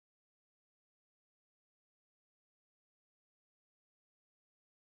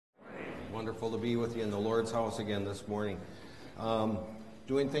Wonderful to be with you in the Lord's house again this morning.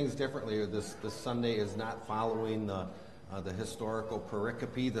 Doing things differently. This Sunday is not following the historical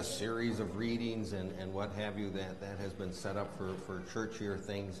pericope, the series of readings and what have you that has been set up for churchier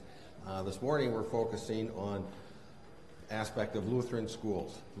things. This morning we're focusing on aspect of Lutheran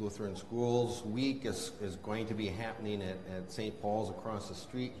schools. Lutheran Schools Week is going to be happening at St. Paul's across the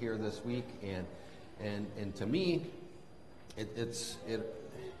street here this week, and to me,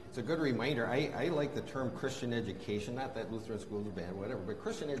 it's a good reminder. I like the term Christian education, not that Lutheran schools are bad, whatever, but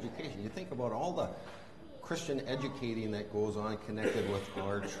Christian education. You think about all the Christian educating that goes on connected with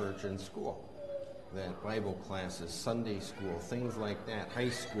our church and school. That Bible classes, Sunday school, things like that, high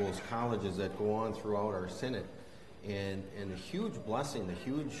schools, colleges that go on throughout our synod. And a huge blessing, a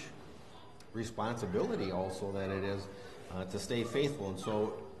huge responsibility also that it is to stay faithful. And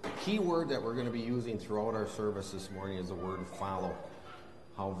so the key word that we're going to be using throughout our service this morning is the word follow.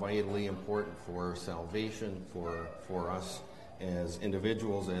 How vitally important for salvation, for us as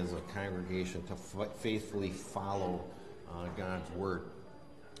individuals, as a congregation, to faithfully follow God's word.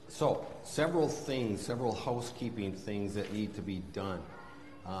 So, several housekeeping things that need to be done.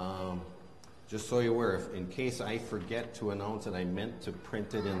 Just so you're aware, if, in case I forget to announce it, I meant to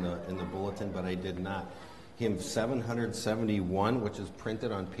print it in the bulletin, but I did not. Hymn 771, which is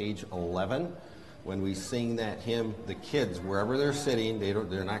printed on page 11. When we sing that hymn, the kids, wherever they're sitting,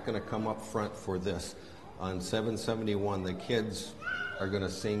 they're not going to come up front for this. On 771, the kids are going to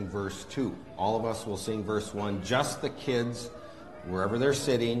sing verse 2. All of us will sing verse 1. Just the kids, wherever they're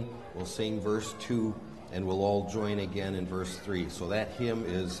sitting, will sing verse 2, and we'll all join again in verse 3. So that hymn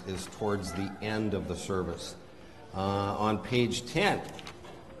is towards the end of the service. On page 10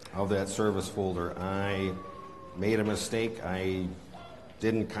 of that service folder, I made a mistake. I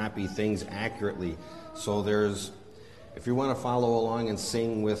didn't copy things accurately. So if you want to follow along and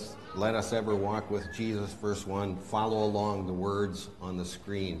sing with Let Us Ever Walk with Jesus, verse 1, follow along the words on the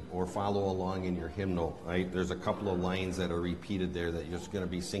screen or follow along in your hymnal. Right? There's a couple of lines that are repeated there that you're just going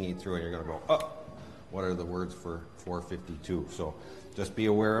to be singing through and you're going to go, oh, what are the words for 452? So just be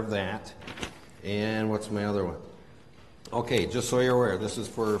aware of that. And what's my other one? Okay, just so you're aware, this is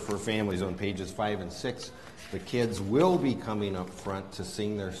for families on pages 5 and 6. The kids will be coming up front to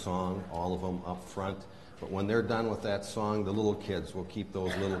sing their song, all of them up front. But when they're done with that song, the little kids, we'll keep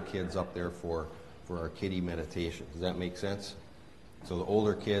those little kids up there for our kiddie meditation. Does that make sense? So the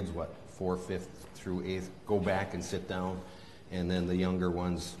older kids, 4th, 5th through 8th, go back and sit down. And then the younger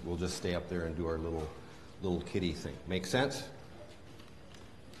ones will just stay up there and do our little kiddie thing. Make sense?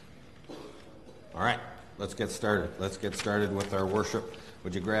 All right, let's get started. Let's get started with our worship.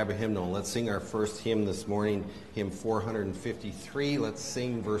 Would you grab a hymnal? Let's sing our first hymn this morning, hymn 453. Let's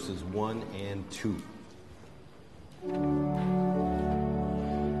sing verses 1 and 2.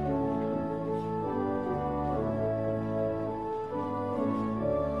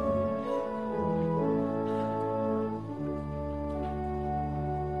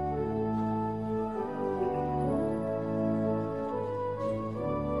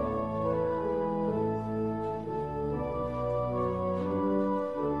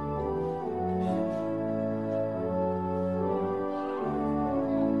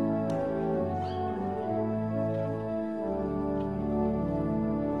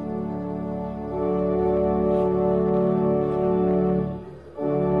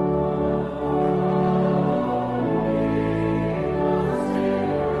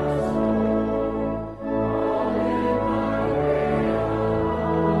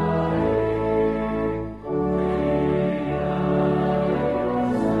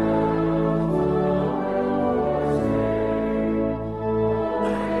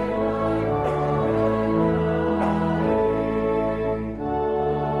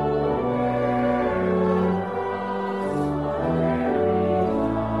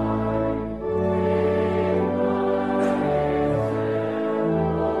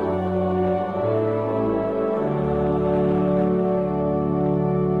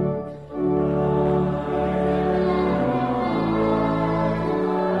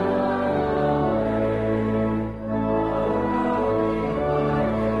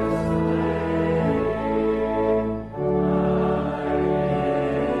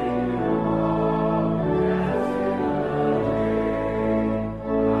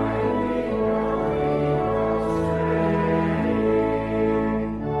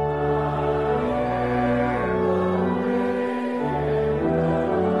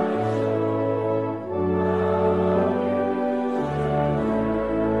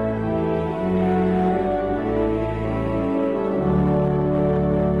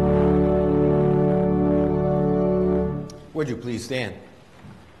 Would you please stand?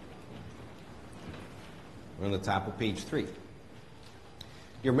 We're on the top of page 3.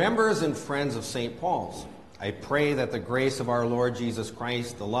 Dear members and friends of St. Paul's, I pray that the grace of our Lord Jesus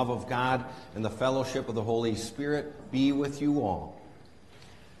Christ, the love of God, and the fellowship of the Holy Spirit be with you all.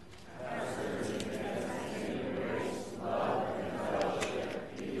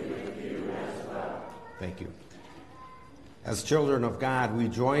 Thank you. As children of God, we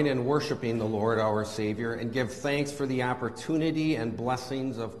join in worshiping the Lord our Savior and give thanks for the opportunity and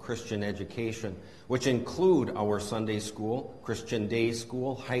blessings of Christian education, which include our Sunday school, Christian day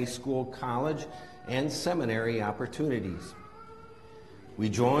school, high school, college, and seminary opportunities. We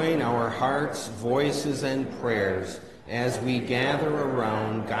join our hearts, voices, and prayers as we gather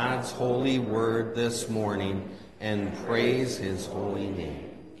around God's holy word this morning and praise his holy name.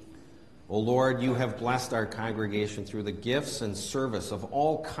 O Lord, you have blessed our congregation through the gifts and service of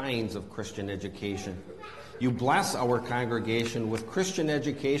all kinds of Christian education. You bless our congregation with Christian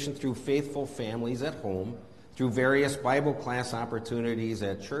education through faithful families at home, through various Bible class opportunities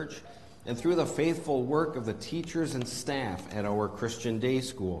at church, and through the faithful work of the teachers and staff at our Christian day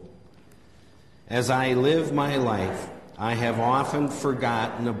school. As I live my life, I have often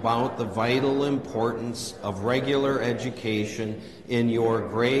forgotten about the vital importance of regular education in your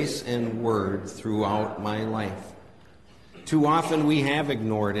grace and word throughout my life. Too often we have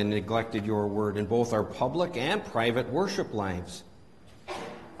ignored and neglected your word in both our public and private worship lives.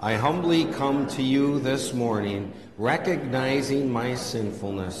 I humbly come to you this morning, recognizing my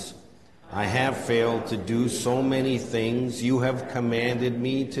sinfulness. I have failed to do so many things you have commanded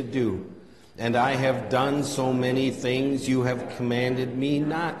me to do, and I have done so many things you have commanded me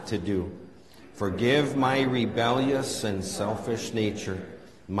not to do. Forgive my rebellious and selfish nature,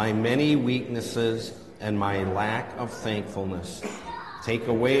 my many weaknesses, and my lack of thankfulness. Take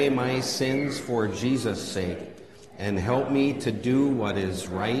away my sins for Jesus' sake, and help me to do what is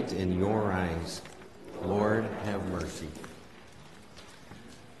right in your eyes. Lord, have mercy.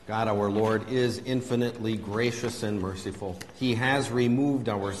 God, our Lord, is infinitely gracious and merciful. He has removed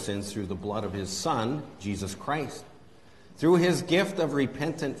our sins through the blood of his Son, Jesus Christ. Through his gift of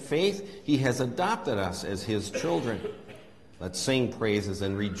repentant faith, he has adopted us as his children. Let's sing praises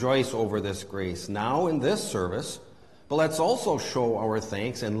and rejoice over this grace now in this service, but let's also show our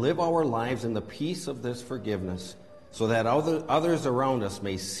thanks and live our lives in the peace of this forgiveness, so that others around us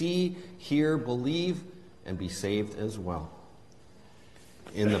may see, hear, believe, and be saved as well.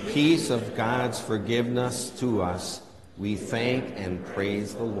 In the peace of God's forgiveness to us, we thank and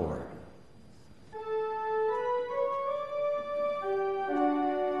praise the Lord.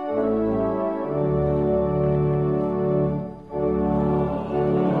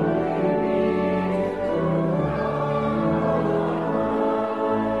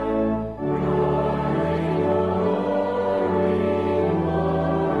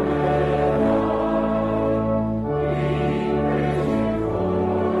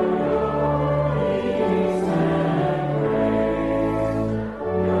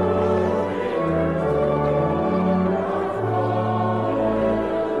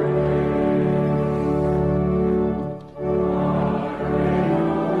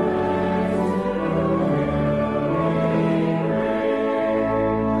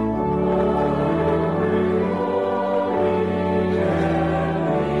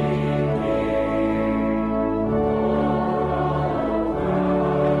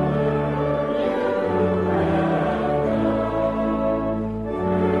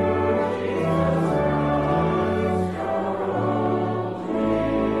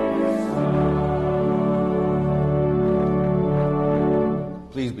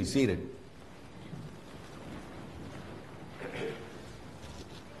 Please be seated.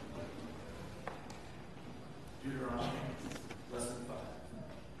 Deuteronomy, lesson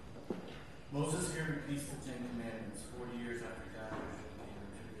 5. Moses here repeats the Ten Commandments 40 years after God originally gave them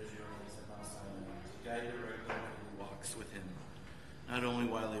to the Israelites at Mount Sinai to guide their regular walks with him, not only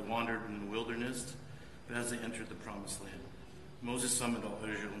while they wandered in the wilderness, but as they entered the promised land. Moses summoned all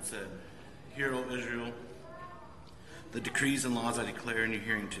Israel and said, "Hear, O Israel, the decrees and laws I declare in your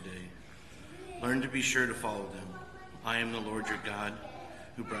hearing today. Learn to be sure to follow them. I am the Lord your God,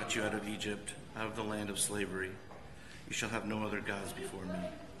 who brought you out of Egypt, out of the land of slavery. You shall have no other gods before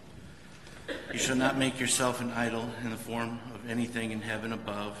me. You shall not make yourself an idol in the form of anything in heaven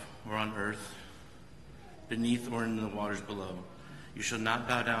above or on earth, beneath or in the waters below. You shall not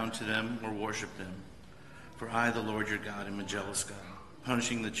bow down to them or worship them. For I, the Lord your God, am a jealous God,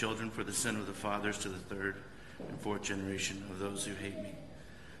 punishing the children for the sin of the fathers to the third and fourth generation of those who hate me,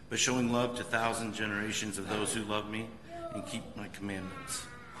 but showing love to 1,000 generations of those who love me and keep my commandments.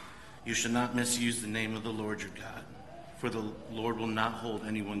 You shall not misuse the name of the Lord your God, for the Lord will not hold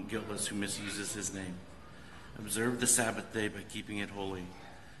anyone guiltless who misuses his name. Observe the Sabbath day by keeping it holy,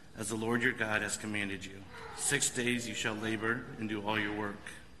 as the Lord your God has commanded you. 6 days you shall labor and do all your work,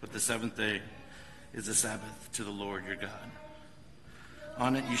 but the seventh day is the Sabbath to the Lord your God.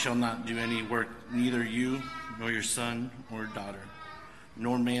 On it you shall not do any work, neither you nor your son or daughter,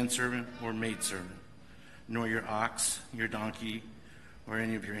 nor manservant or maidservant, nor your ox, your donkey, or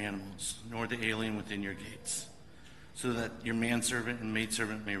any of your animals, nor the alien within your gates, so that your manservant and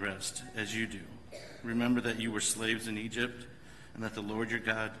maidservant may rest, as you do. Remember that you were slaves in Egypt, and that the Lord your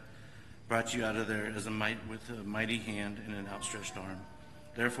God brought you out of there with a mighty hand and an outstretched arm.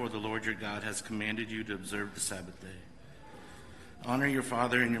 Therefore the Lord your God has commanded you to observe the Sabbath day. Honor your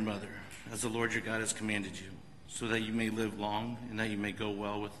father and your mother, as the Lord your God has commanded you, so that you may live long and that you may go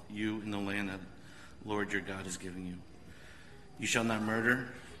well with you in the land that the Lord your God is giving you. You shall not murder,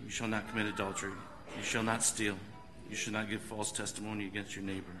 you shall not commit adultery, you shall not steal, you shall not give false testimony against your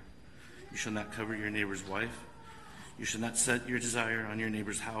neighbor. You shall not covet your neighbor's wife. You shall not set your desire on your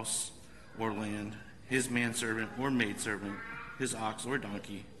neighbor's house or land, his manservant or maidservant, his ox or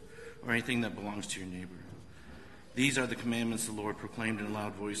donkey, or anything that belongs to your neighbor. These are the commandments the Lord proclaimed in a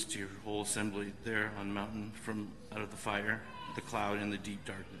loud voice to your whole assembly there on the mountain from out of the fire, the cloud, and the deep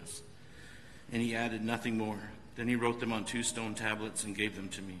darkness. And he added nothing more. Then he wrote them on 2 stone tablets and gave them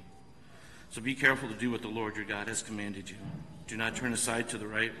to me. So be careful to do what the Lord your God has commanded you. Do not turn aside to the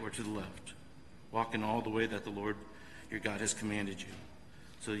right or to the left. Walk in all the way that the Lord your God has commanded you,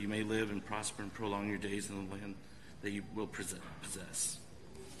 so that you may live and prosper and prolong your days in the land that you will possess.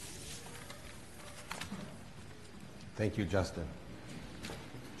 Thank you, Justin.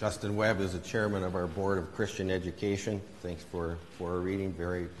 Justin Webb is the chairman of our Board of Christian Education. Thanks for reading.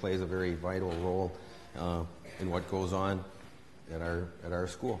 Plays a very vital role in what goes on at our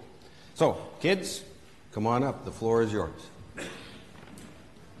school. So, kids, come on up. The floor is yours.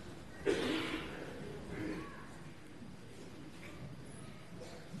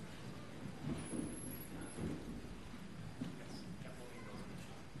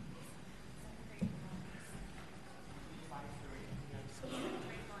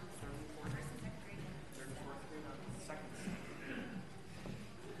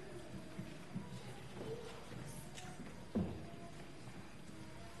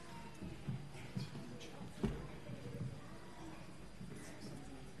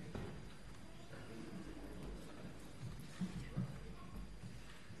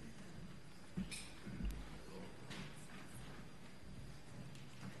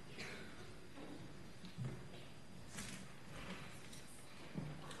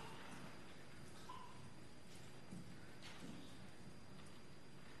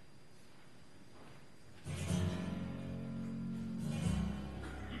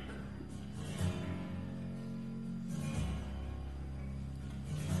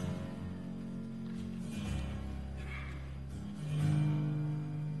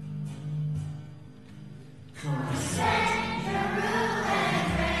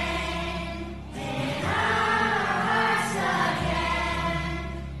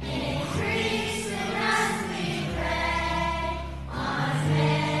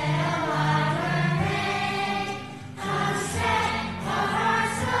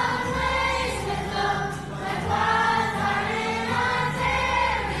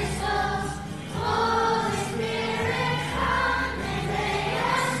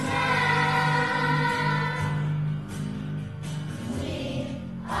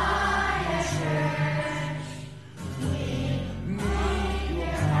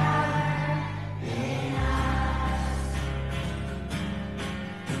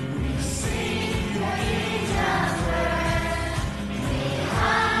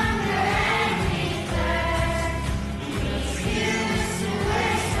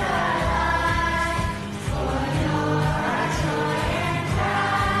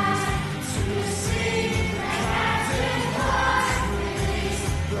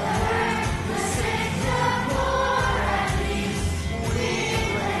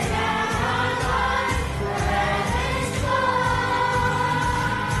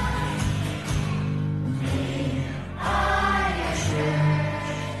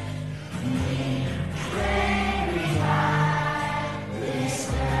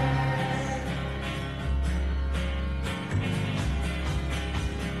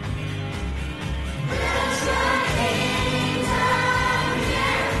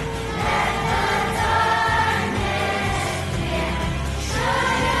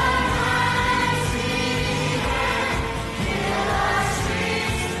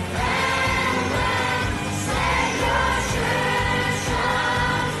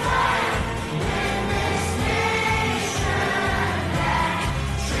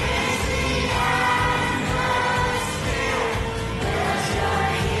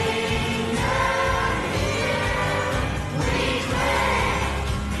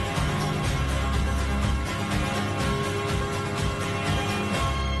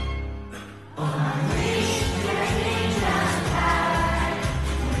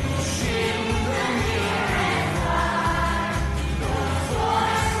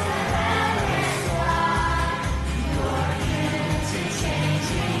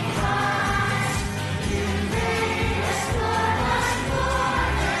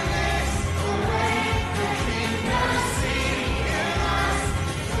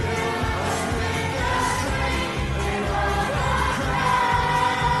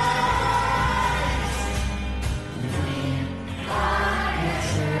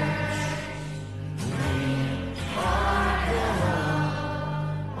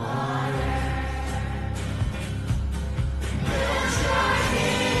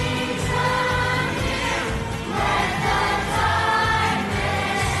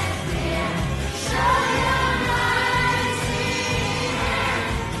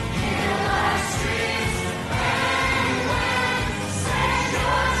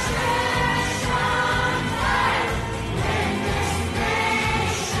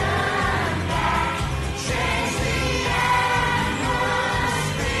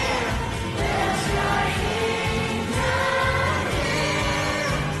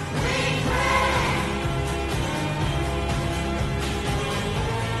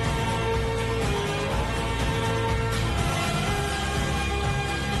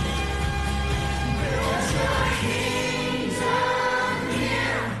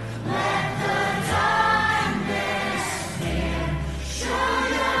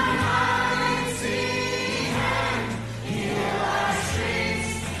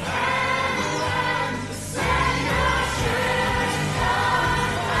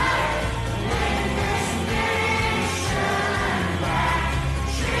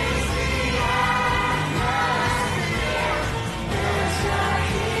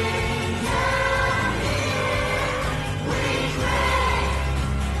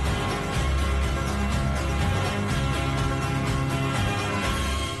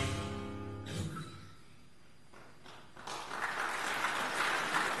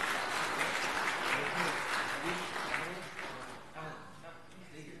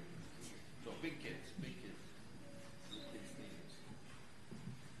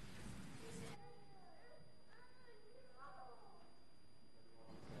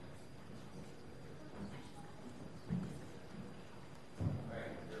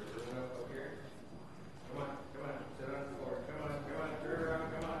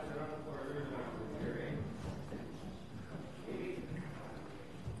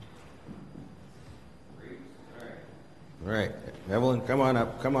 All right. Evelyn, come on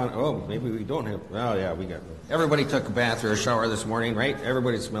up. Come on. Oh, maybe we don't have. Oh, yeah, we got. Everybody took a bath or a shower this morning, right?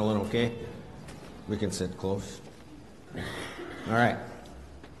 Everybody's smelling okay? We can sit close. All right.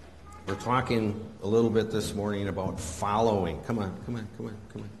 We're talking a little bit this morning about following. Come on.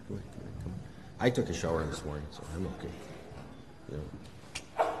 I took a shower this morning, so I'm okay.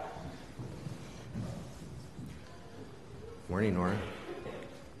 Yeah. Morning, Nora.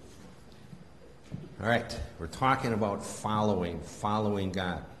 All right, we're talking about following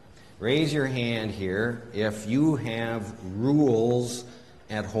God. Raise your hand here if you have rules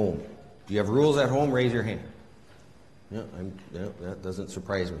at home. Do you have rules at home? Raise your hand. No, that doesn't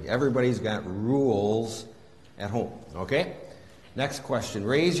surprise me. Everybody's got rules at home, okay? Next question.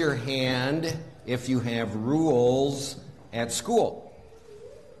 Raise your hand if you have rules at school.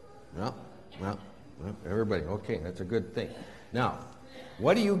 Well, everybody. Okay, that's a good thing. Now,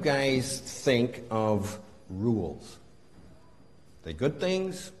 what do you guys think of rules? Are they good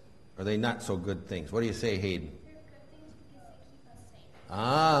things? Or are they not so good things? What do you say, Hayden? They're good things because they keep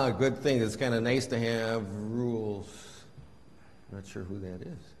us safe. Good thing. It's kind of nice to have rules. Not sure who that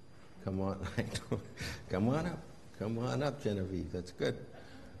is. Come on. Come on up. Come on up, Genevieve. That's good.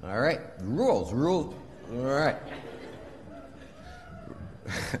 All right. Rules. All right.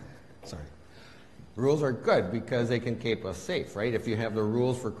 Sorry. Rules are good because they can keep us safe, right? If you have the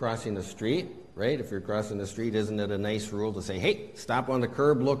rules for crossing the street, right? If you're crossing the street, isn't it a nice rule to say, hey, stop on the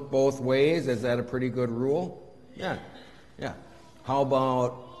curb, look both ways? Is that a pretty good rule? Yeah. How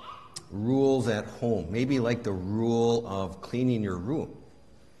about rules at home? Maybe like the rule of cleaning your room.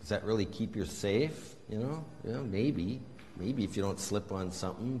 Does that really keep you safe? Maybe if you don't slip on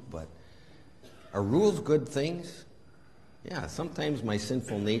something, but are rules good things? Yeah, sometimes my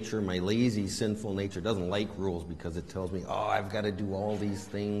sinful nature, my lazy sinful nature doesn't like rules because it tells me, I've got to do all these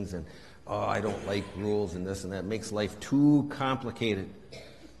things and I don't like rules and this and that. It makes life too complicated.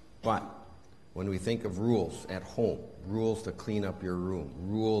 But when we think of rules at home, rules to clean up your room,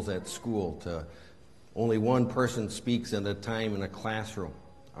 rules at school to only one person speaks at a time in a classroom,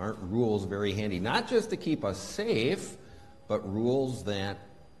 aren't rules very handy? Not just to keep us safe, but rules that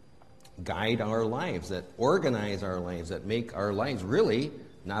guide our lives, that organize our lives, that make our lives really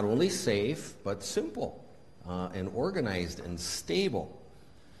not only safe, but simple and organized and stable.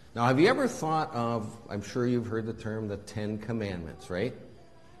 Now, have you ever thought of, I'm sure you've heard the term, the 10 Commandments, right?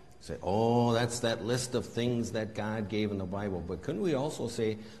 Say, that's that list of things that God gave in the Bible. But couldn't we also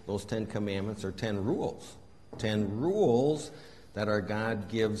say those 10 Commandments are 10 rules? 10 rules that our God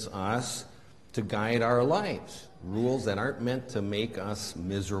gives us to guide our lives. Rules that aren't meant to make us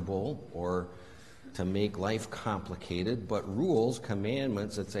miserable or to make life complicated, but rules,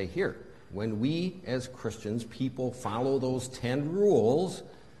 commandments that say, here, when we as Christians, people follow those 10 rules,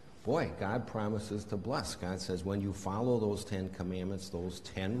 boy, God promises to bless. God says, when you follow those 10 commandments, those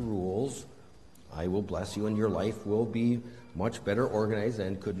 10 rules, I will bless you and your life will be much better organized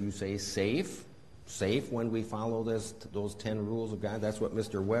and, could you say, safe? Safe when we follow those 10 rules of God. That's what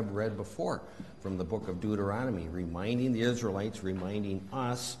Mr. Webb read before from the book of Deuteronomy, reminding the Israelites, reminding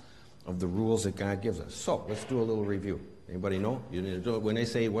us of the rules that God gives us. So let's do a little review. Anybody know? You need to do it. When they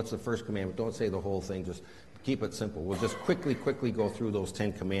say, what's the first commandment? Don't say the whole thing. Just keep it simple. We'll just quickly go through those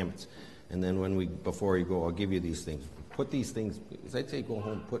 10 commandments. And then before you go, I'll give you these things. Put these things, as I'd say, go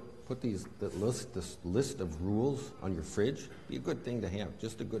home, put this list of rules on your fridge. Be a good thing to have.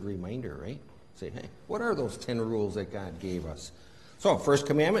 Just a good reminder, right? Say, hey, what are those 10 rules that God gave us? So, first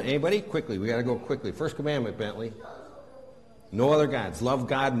commandment, anybody? Quickly, we got to go quickly. First commandment, Bentley. No other gods. Love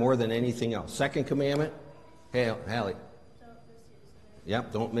God more than anything else. Second commandment, Hallie.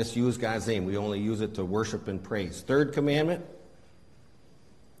 Yep, don't misuse God's name. We only use it to worship and praise. Third commandment,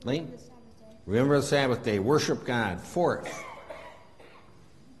 Lane? Remember the Sabbath day. Worship God. Fourth.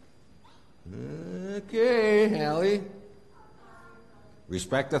 Okay, Hallie.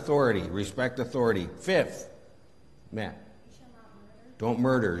 Respect authority. Fifth, Matt. Don't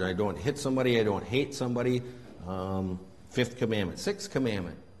murder. I don't hit somebody. I don't hate somebody. Fifth commandment. Sixth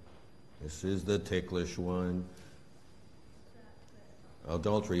commandment. This is the ticklish one.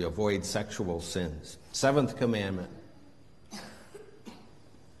 Adultery. Avoid sexual sins. Seventh commandment.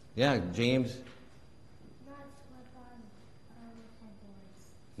 Yeah, James.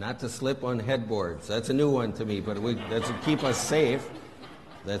 Not to slip on headboards. That's a new one to me, but that's to keep us safe.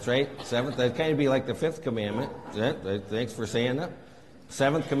 That's right. Seventh, that'd kind of be like the fifth commandment. Thanks for saying that.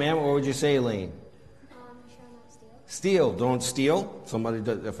 Seventh commandment, what would you say, Elaine? Shall not steal. Steal. Don't steal.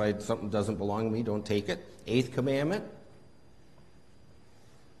 Something doesn't belong to me, don't take it. Eighth commandment.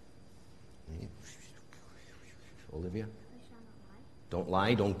 I Olivia? shall not lie. Don't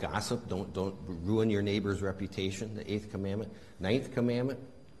lie, don't gossip, don't ruin your neighbor's reputation, the 8th commandment. 9th commandment,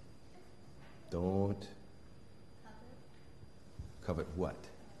 don't covet what?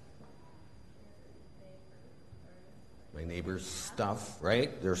 My neighbor's stuff,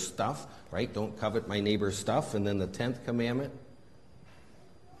 right? Their stuff, right? Don't covet my neighbor's stuff. And then the 10th commandment,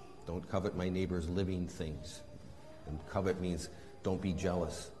 don't covet my neighbor's living things. And covet means don't be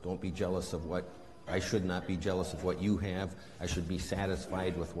jealous. Don't be jealous of what, I should not be jealous of what you have. I should be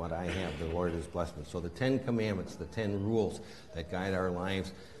satisfied with what I have. The Lord has blessed me. So the 10 commandments, the 10 rules that guide our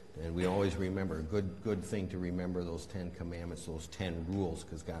lives, and we always remember, a good thing to remember those 10 commandments, those 10 rules,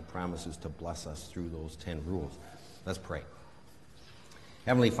 because God promises to bless us through those 10 rules. Let's pray.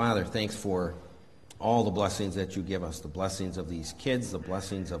 Heavenly Father, thanks for all the blessings that you give us, the blessings of these kids, the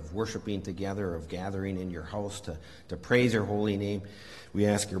blessings of worshiping together, of gathering in your house to praise your holy name. We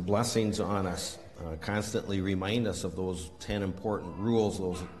ask your blessings on us. Constantly remind us of those 10 important rules,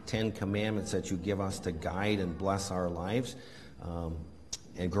 those 10 commandments that you give us to guide and bless our lives,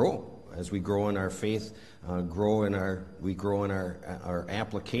 and grow. As we grow in our faith, we grow in our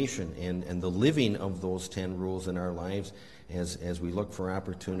application and the living of those 10 rules in our lives as we look for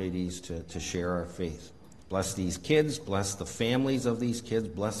opportunities to share our faith. Bless these kids, bless the families of these kids,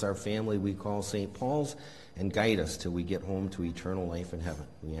 bless our family we call St. Paul's, and guide us till we get home to eternal life in heaven.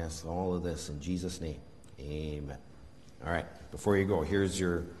 We ask all of this in Jesus' name. Amen. All right, before you go, here's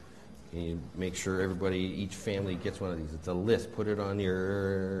your... Can you make sure everybody, each family gets one of these? It's a list. Put it on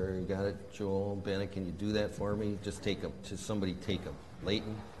your, you got it, Joel, Bennett, can you do that for me? Just take them. Just somebody take them.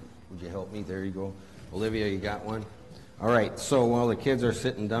 Leighton, would you help me? There you go. Olivia, you got one? All right, so while the kids are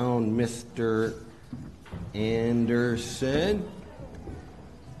sitting down, Mr. Anderson.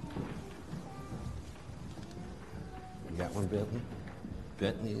 You got one, Bentley?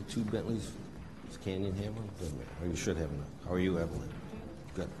 Bentley, 2 Bentleys? Does Canyon have one? Doesn't matter. Oh, you should have enough. How are you, Evelyn?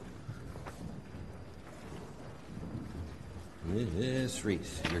 Good. Miss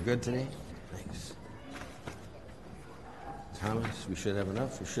Reese, you're good today? Thanks. Thomas, we should have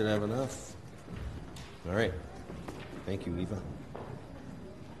enough. We should have enough. All right. Thank you, Eva.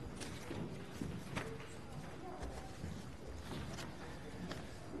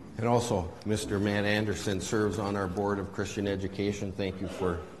 And also, Mr. Matt Anderson serves on our Board of Christian Education. Thank you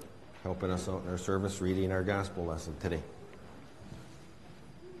for helping us out in our service, reading our gospel lesson today.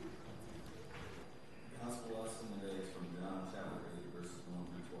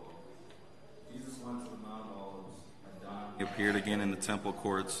 He appeared again in the temple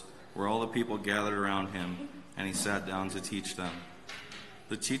courts, where all the people gathered around him, and he sat down to teach them.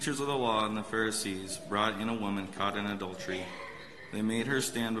 The teachers of the law and the Pharisees brought in a woman caught in adultery. They made her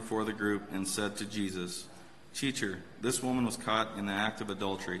stand before the group and said to Jesus, "Teacher, this woman was caught in the act of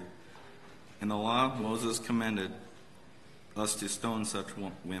adultery. In the law, Moses commanded us to stone such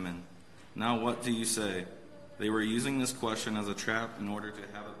women. Now what do you say?" They were using this question as a trap in order to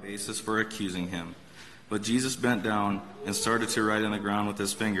have a basis for accusing him. But Jesus bent down and started to write on the ground with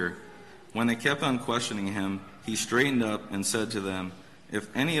his finger. When they kept on questioning him, he straightened up and said to them, "If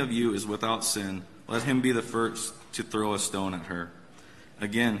any of you is without sin, let him be the first to throw a stone at her."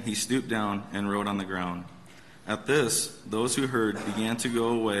 Again, he stooped down and wrote on the ground. At this, those who heard began to go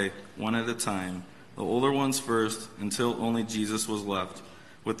away one at a time, the older ones first, until only Jesus was left,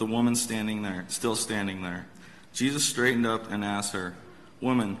 with the woman still standing there. Jesus straightened up and asked her,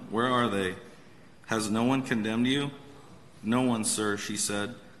 "Woman, where are they? Has no one condemned you?" "No one, sir," she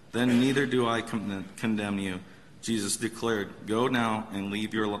said. "Then neither do I condemn you," Jesus declared. "Go now and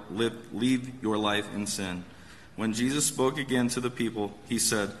leave your life in sin." When Jesus spoke again to the people, he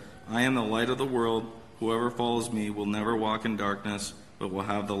said, "I am the light of the world. Whoever follows me will never walk in darkness, but will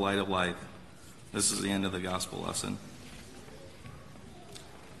have the light of life." This is the end of the gospel lesson.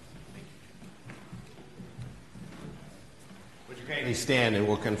 Kindly stand and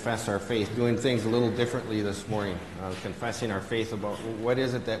we'll confess our faith, doing things a little differently this morning, confessing our faith about what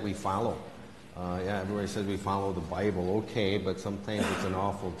is it that we follow. Everybody says we follow the Bible, okay, but sometimes it's an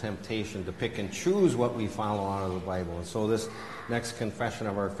awful temptation to pick and choose what we follow out of the Bible. And so this next confession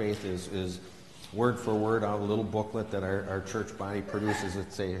of our faith is word for word out of a little booklet that our church body produces.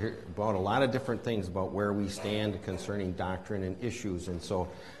 It's about a lot of different things about where we stand concerning doctrine and issues. And so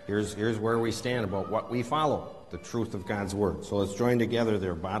here's where we stand about what we follow, the truth of God's Word. So let's join together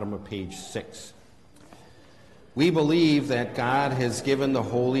there, bottom of page 6. We believe that God has given the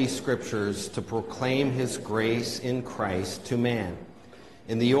Holy Scriptures to proclaim His grace in Christ to man.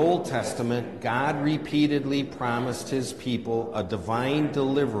 In the Old Testament, God repeatedly promised His people a divine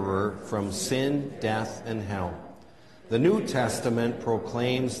deliverer from sin, death, and hell. The New Testament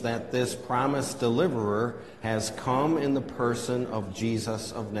proclaims that this promised deliverer has come in the person of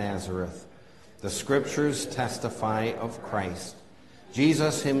Jesus of Nazareth. The Scriptures testify of Christ.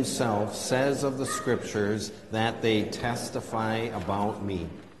 Jesus himself says of the Scriptures that they testify about me.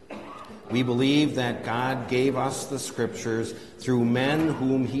 We believe that God gave us the Scriptures through men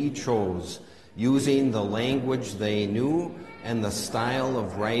whom he chose, using the language they knew and the style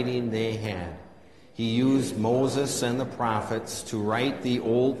of writing they had. He used Moses and the prophets to write the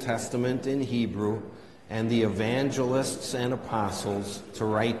Old Testament in Hebrew, and the evangelists and apostles to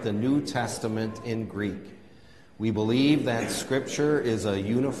write the New Testament in Greek. We believe that Scripture is a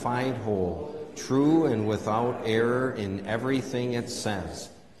unified whole, true and without error in everything it says.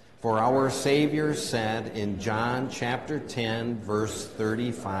 For our Savior said in John chapter 10, verse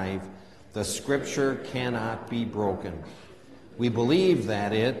 35, "The Scripture cannot be broken." We believe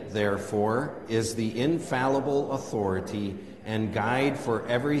that it, therefore, is the infallible authority and guide for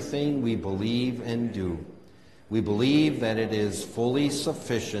everything we believe and do. We believe that it is fully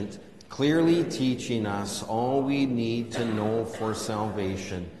sufficient, clearly teaching us all we need to know for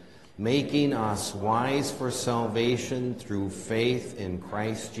salvation, making us wise for salvation through faith in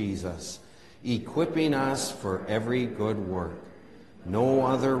Christ Jesus, equipping us for every good work. No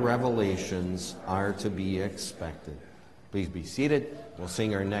other revelations are to be expected. Please be seated. We'll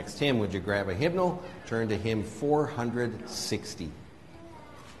sing our next hymn. Would you grab a hymnal? Turn to hymn 460.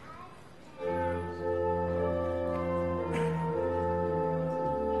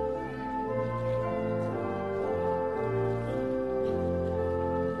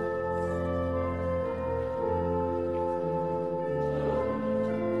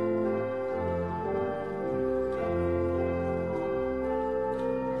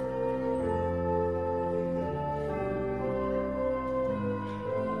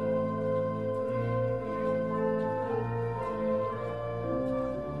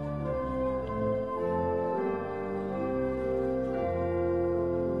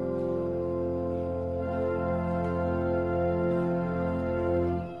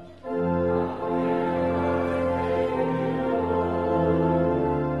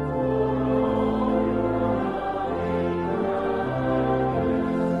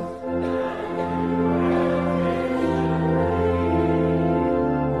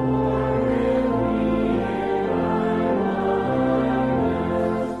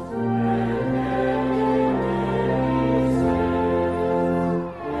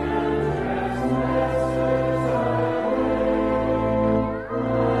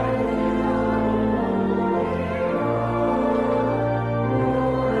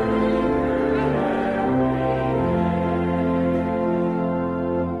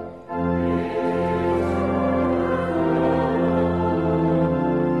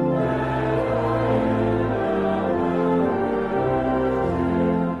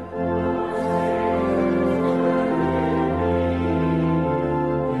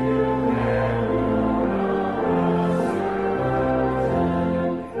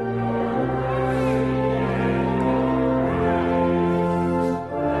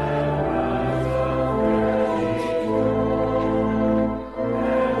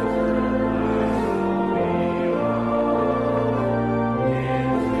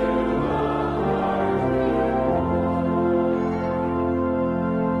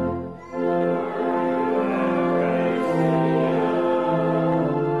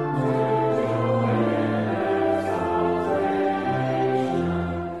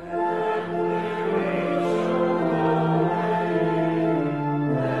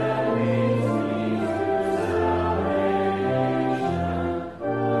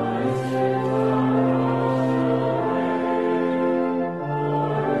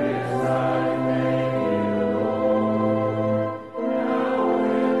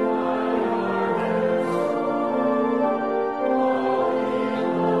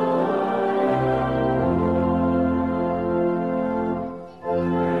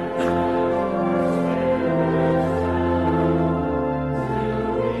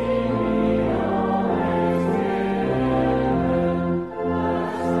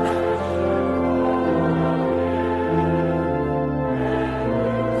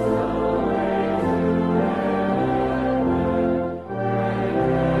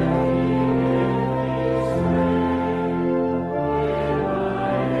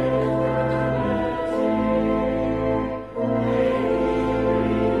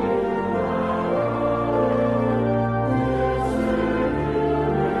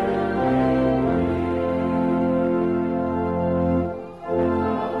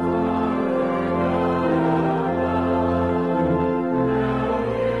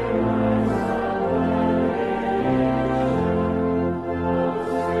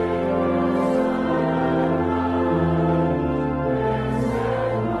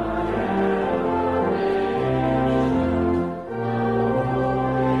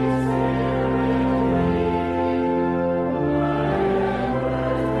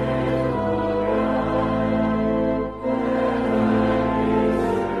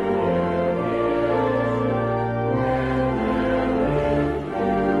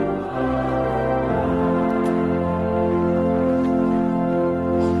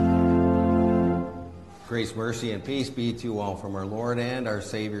 Grace, mercy, and peace be to you all from our Lord and our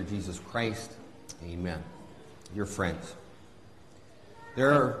Savior, Jesus Christ. Amen. Dear friends,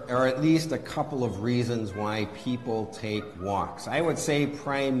 there are at least a couple of reasons why people take walks. I would say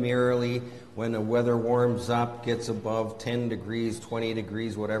primarily when the weather warms up, gets above 10 degrees, 20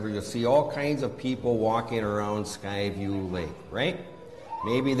 degrees, whatever, you'll see all kinds of people walking around Skyview Lake, right?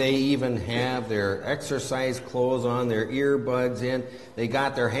 Maybe they even have their exercise clothes on, their earbuds in, they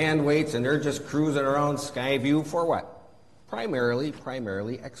got their hand weights, and they're just cruising around Skyview for what?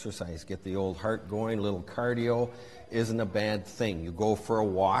 Primarily exercise. Get the old heart going, a little cardio isn't a bad thing. You go for a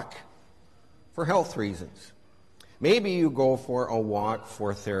walk for health reasons. Maybe you go for a walk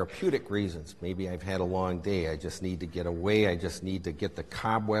for therapeutic reasons. Maybe I've had a long day. I just need to get away. I just need to get the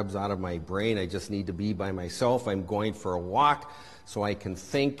cobwebs out of my brain. I just need to be by myself. I'm going for a walk so I can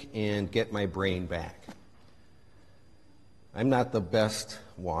think and get my brain back. I'm not the best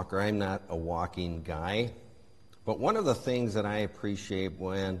walker. I'm not a walking guy. But one of the things that I appreciate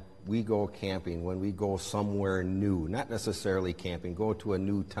when we go camping, when we go somewhere new, not necessarily camping, go to a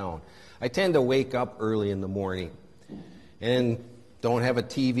new town, I tend to wake up early in the morning and don't have a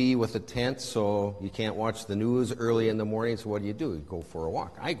TV with a tent, so you can't watch the news early in the morning. So what do? You go for a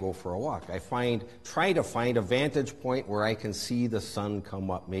walk. I go for a walk. Try to find a vantage point where I can see the sun come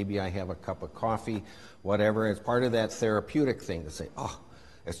up. Maybe I have a cup of coffee, whatever. It's part of that therapeutic thing to say, oh,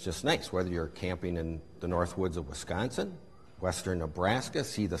 it's just nice, whether you're camping in the north woods of Wisconsin, western Nebraska,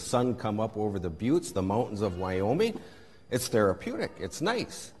 see the sun come up over the buttes, the mountains of Wyoming. It's therapeutic. It's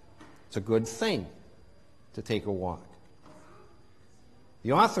nice. It's a good thing to take a walk.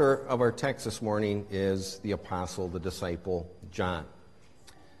 The author of our text this morning is the apostle, the disciple, John.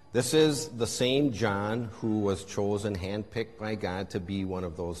 This is the same John who was chosen, handpicked by God to be one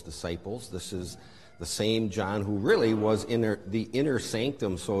of those disciples. This is the same John who really was in the inner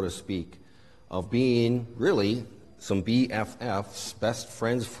sanctum, so to speak, of being really some BFFs, best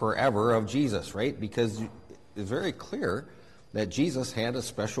friends forever of Jesus, right? Because it's very clear that Jesus had a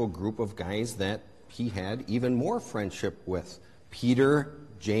special group of guys that he had even more friendship with. Peter,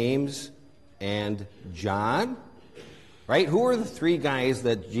 James, and John, right? Who are the three guys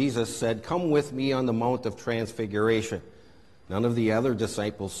that Jesus said, come with me on the Mount of Transfiguration? None of the other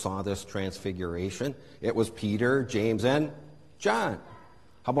disciples saw this transfiguration. It was Peter, James, and John.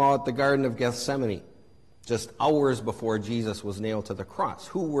 How about the Garden of Gethsemane? Just hours before Jesus was nailed to the cross.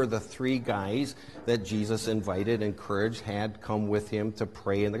 Who were the three guys that Jesus invited, encouraged, had come with him to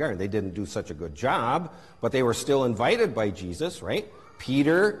pray in the garden? They didn't do such a good job, but they were still invited by Jesus, right?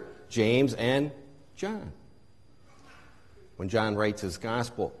 Peter, James, and John. When John writes his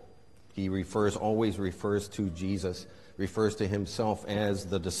gospel, he always refers to Jesus, refers to himself as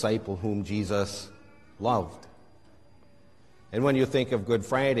the disciple whom Jesus loved. And when you think of Good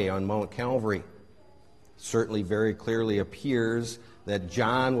Friday on Mount Calvary, certainly very clearly appears that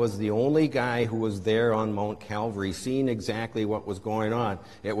John was the only guy who was there on Mount Calvary, seeing exactly what was going on.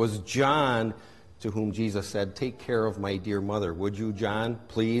 It was John to whom Jesus said, take care of my dear mother. Would you, John,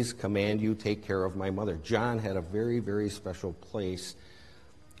 please command you take care of my mother? John had a very, very special place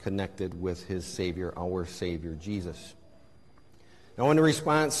connected with his Savior, our Savior, Jesus. Now, in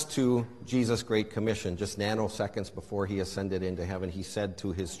response to Jesus' Great Commission, just nanoseconds before he ascended into heaven, he said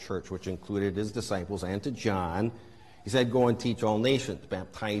to his church, which included his disciples, and to John, he said, go and teach all nations,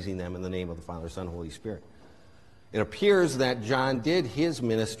 baptizing them in the name of the Father, Son, and Holy Spirit. It appears that John did his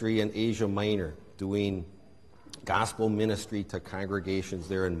ministry in Asia Minor, doing gospel ministry to congregations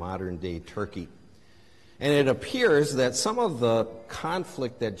there in modern-day Turkey. And it appears that some of the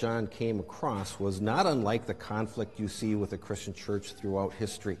conflict that John came across was not unlike the conflict you see with the Christian church throughout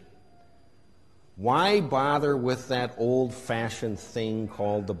history. Why bother with that old-fashioned thing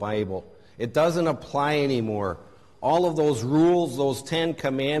called the Bible? It doesn't apply anymore. All of those rules, those 10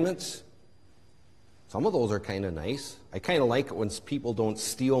 commandments, some of those are kind of nice. I kind of like it when people don't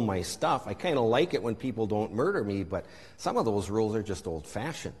steal my stuff. I kind of like it when people don't murder me, but some of those rules are just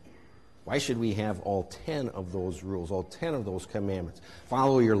old-fashioned. Why should we have all 10 of those rules, all 10 of those commandments?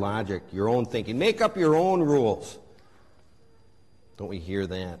 Follow your logic, your own thinking. Make up your own rules. Don't we hear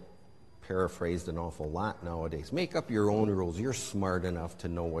that paraphrased an awful lot nowadays? Make up your own rules. You're smart enough to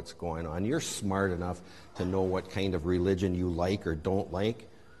know what's going on. You're smart enough to know what kind of religion you like or don't like.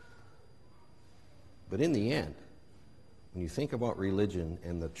 But in the end, when you think about religion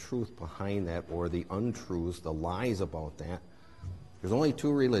and the truth behind that, or the untruths, the lies about that, there's only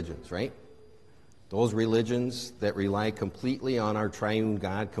two religions, right? Those religions that rely completely on our triune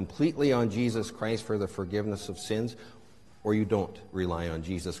God, completely on Jesus Christ for the forgiveness of sins, or you don't rely on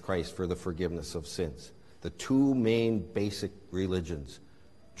Jesus Christ for the forgiveness of sins. The two main basic religions,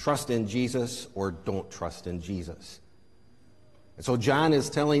 Trust in Jesus or don't trust in Jesus. And so John is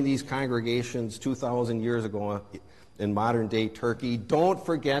telling these congregations 2,000 years ago in modern-day Turkey, don't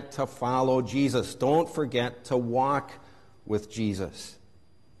forget to follow Jesus. Don't forget to walk with Jesus.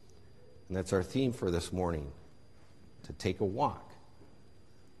 And that's our theme for this morning, to take a walk.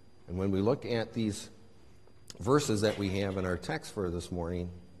 And when we look at these verses that we have in our text for this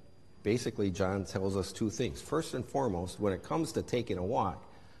morning, basically John tells us two things. First and foremost, when it comes to taking a walk,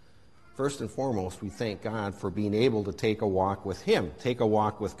 first and foremost, we thank God for being able to take a walk with Him, take a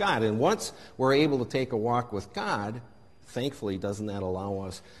walk with God. And once we're able to take a walk with God, thankfully, doesn't that allow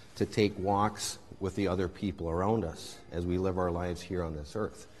us to take walks with the other people around us as we live our lives here on this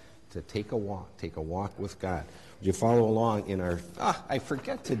earth? To take a walk with God. Would you follow along in our... I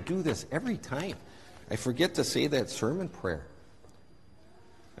forget to do this every time. I forget to say that sermon prayer.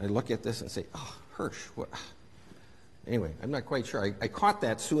 I look at this and say, Hirsch, what... Anyway, I'm not quite sure. I caught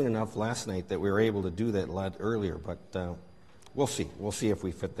that soon enough last night that we were able to do that a lot earlier, but we'll see. We'll see if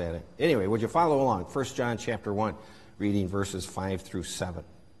we fit that in. Anyway, would you follow along? 1 John chapter 1, reading verses 5 through 7.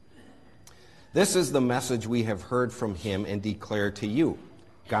 This is the message we have heard from Him and declare to you.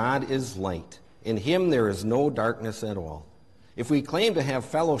 God is light. In Him there is no darkness at all. If we claim to have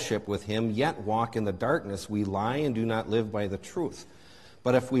fellowship with Him, yet walk in the darkness, we lie and do not live by the truth.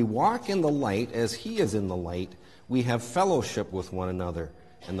 But if we walk in the light as He is in the light, we have fellowship with one another,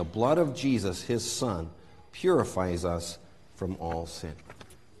 and the blood of Jesus, His Son, purifies us from all sin.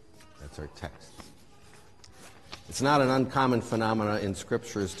 That's our text. It's not an uncommon phenomenon in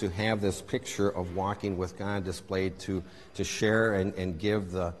Scriptures to have this picture of walking with God displayed to share and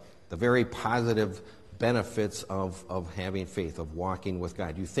give the very positive benefits of having faith, of walking with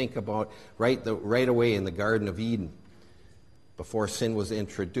God. You think about right away in the Garden of Eden, before sin was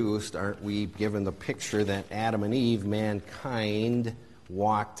introduced, aren't we given the picture that Adam and Eve, mankind,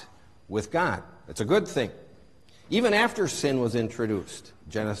 walked with God? It's a good thing. Even after sin was introduced,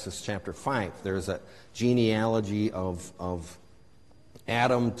 Genesis chapter 5, there's a genealogy of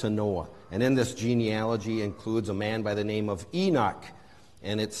Adam to Noah. And in this genealogy includes a man by the name of Enoch.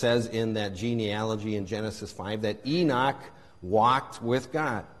 And it says in that genealogy in Genesis 5 that Enoch walked with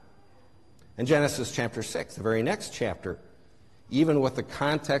God. In Genesis chapter 6, the very next chapter, even with the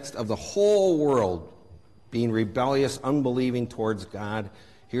context of the whole world being rebellious, unbelieving towards God,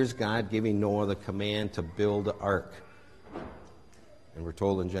 here's God giving Noah the command to build an ark. And we're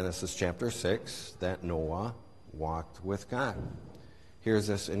told in Genesis chapter 6 that Noah walked with God. Here's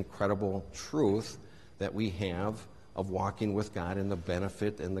this incredible truth that we have of walking with God and the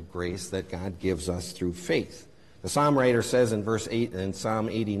benefit and the grace that God gives us through faith. The psalm writer says in verse 8 in Psalm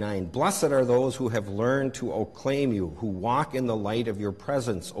 89, "Blessed are those who have learned to acclaim you, who walk in the light of your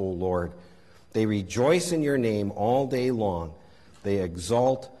presence, O Lord. They rejoice in your name all day long. They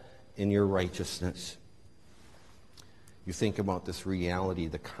exult in your righteousness." You think about this reality,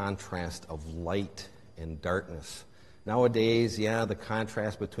 the contrast of light and darkness. Nowadays, the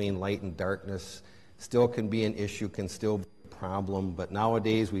contrast between light and darkness still can be an issue, can still be a problem, but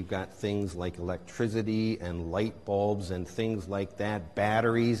nowadays we've got things like electricity and light bulbs and things like that,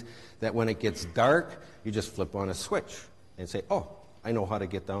 batteries, that when it gets dark, you just flip on a switch and say, I know how to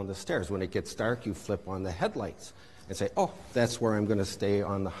get down the stairs. When it gets dark, you flip on the headlights and say, that's where I'm going to stay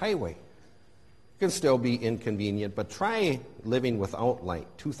on the highway. It can still be inconvenient, but try living without light.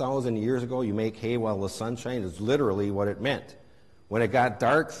 2,000 years ago, you make hay while the sun shines is literally what it meant. When it got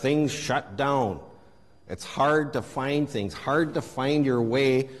dark, things shut down. It's hard to find things, hard to find your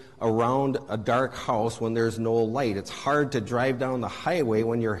way around a dark house when there's no light. It's hard to drive down the highway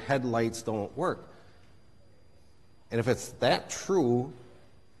when your headlights don't work. And if it's that true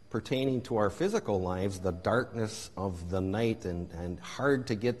pertaining to our physical lives, the darkness of the night and hard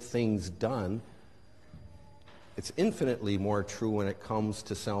to get things done, it's infinitely more true when it comes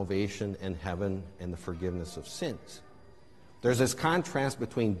to salvation and heaven and the forgiveness of sins. There's this contrast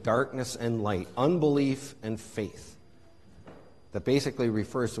between darkness and light, unbelief and faith, that basically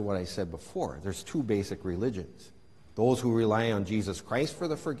refers to what I said before. There's two basic religions: those who rely on Jesus Christ for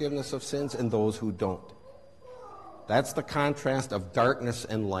the forgiveness of sins and those who don't. That's the contrast of darkness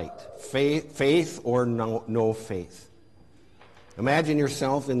and light, faith or no faith. Imagine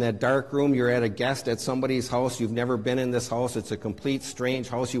yourself in that dark room. You're at a guest at somebody's house. You've never been in this house. It's a complete strange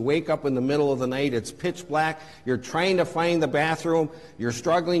house. You wake up in the middle of the night. It's pitch black. You're trying to find the bathroom. You're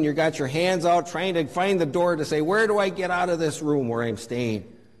struggling. You've got your hands out trying to find the door to say, where do I get out of this room where I'm staying?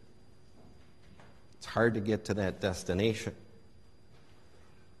 It's hard to get to that destination.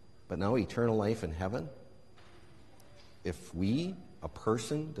 But now eternal life in heaven, if we a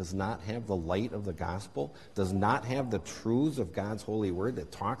person does not have the light of the gospel, does not have the truths of God's holy word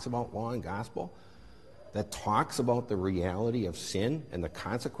that talks about law and gospel, that talks about the reality of sin and the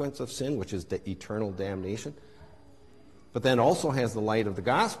consequence of sin, which is the eternal damnation, but then also has the light of the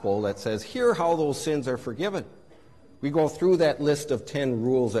gospel that says, here how those sins are forgiven. We go through that list of 10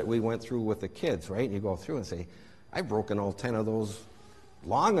 rules that we went through with the kids, right? And you go through and say, I've broken all 10 of those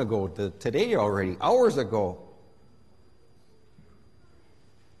long ago, today already, hours ago.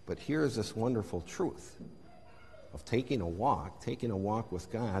 But here's this wonderful truth of taking a walk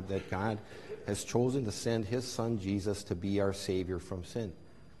with God, that God has chosen to send his son Jesus to be our Savior from sin,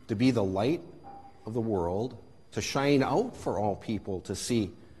 to be the light of the world, to shine out for all people to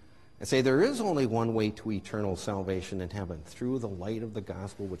see and say there is only one way to eternal salvation in heaven, through the light of the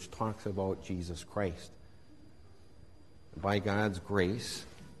gospel which talks about Jesus Christ. By God's grace,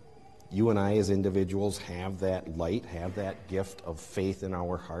 you and I as individuals have that light, have that gift of faith in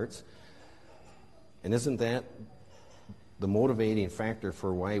our hearts. And isn't that the motivating factor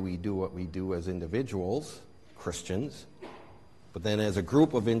for why we do what we do as individuals, Christians? But then as a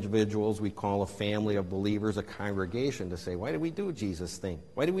group of individuals, we call a family of believers a congregation to say, why do we do Jesus thing?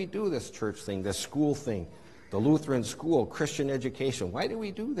 Why do we do this church thing, this school thing, the Lutheran school, Christian education? Why do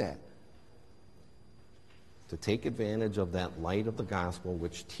we do that? To take advantage of that light of the gospel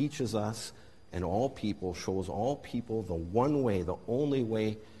which teaches us and all people, shows all people the one way, the only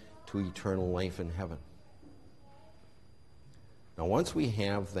way to eternal life in heaven. Now once we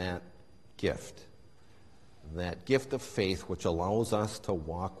have that gift of faith which allows us to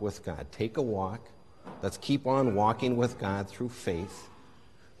walk with God, take a walk, let's keep on walking with God through faith.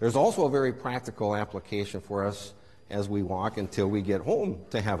 There's also a very practical application for us as we walk until we get home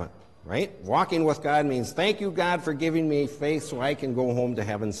to heaven. Right? Walking with God means, thank you, God, for giving me faith so I can go home to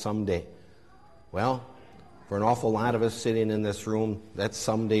heaven someday. Well, for an awful lot of us sitting in this room, that's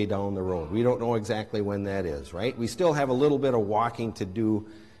someday down the road. We don't know exactly when that is, right? We still have a little bit of walking to do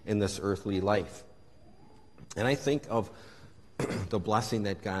in this earthly life. And I think of the blessing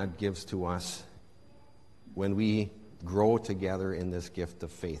that God gives to us when we grow together in this gift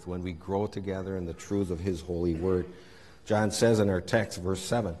of faith, when we grow together in the truths of his holy word. John says in our text, verse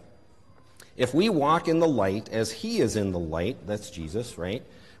 7, if we walk in the light as he is in the light, that's Jesus, right?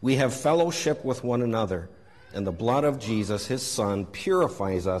 We have fellowship with one another, and the blood of Jesus, his son,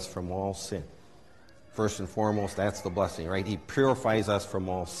 purifies us from all sin. First and foremost, that's the blessing, right? He purifies us from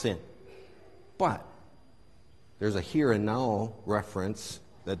all sin. But there's a here and now reference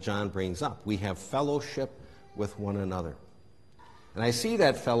that John brings up. We have fellowship with one another. And I see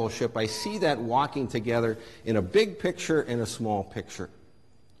that fellowship, I see that walking together in a big picture and a small picture.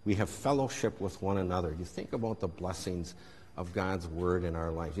 We have fellowship with one another. You think about the blessings of God's word in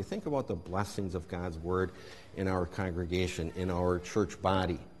our lives. You think about the blessings of God's word in our congregation, in our church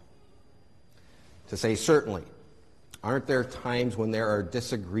body. To say, certainly, aren't there times when there are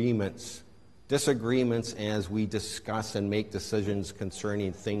disagreements as we discuss and make decisions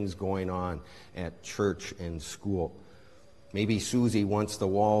concerning things going on at church and school? Maybe Susie wants the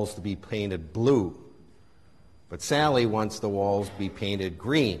walls to be painted blue, but Sally wants the walls to be painted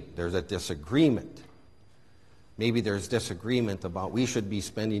green. There's a disagreement. Maybe there's disagreement about we should be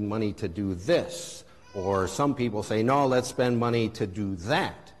spending money to do this, or some people say, no, let's spend money to do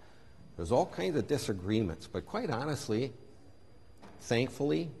that. There's all kinds of disagreements, but quite honestly,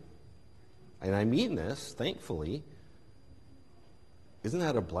 thankfully, and I mean this, thankfully, isn't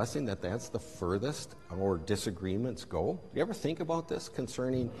that a blessing that that's the furthest our disagreements go? Do you ever think about this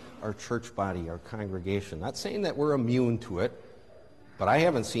concerning our church body, our congregation? Not saying that we're immune to it, but I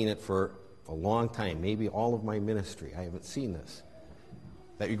haven't seen it for a long time, maybe all of my ministry. I haven't seen this.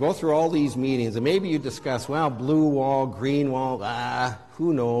 That you go through all these meetings and maybe you discuss, well, blue wall, green wall,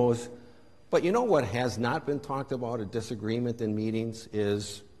 who knows? But you know what has not been talked about, a disagreement in meetings,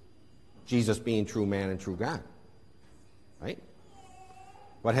 is Jesus being true man and true God, right?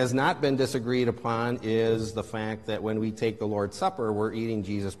 What has not been disagreed upon is the fact that when we take the Lord's Supper, we're eating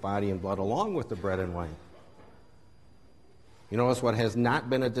Jesus' body and blood along with the bread and wine. You notice what has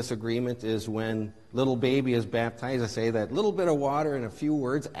not been a disagreement is when little baby is baptized, I say that little bit of water and a few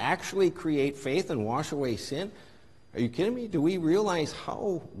words actually create faith and wash away sin. Are you kidding me? Do we realize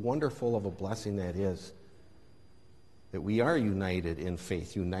how wonderful of a blessing that is? That we are united in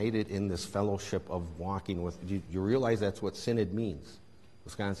faith, united in this fellowship of walking with. Do you realize that's what synod means?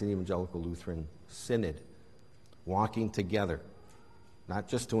 Wisconsin Evangelical Lutheran Synod. Walking together. Not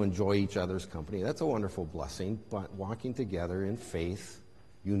just to enjoy each other's company. That's a wonderful blessing, but walking together in faith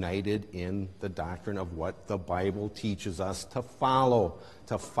united in the doctrine of what the Bible teaches us to follow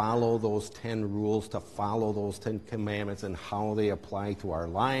those 10 rules, to follow those 10 commandments and how they apply to our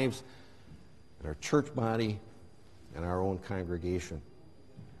lives and our church body and our own congregation.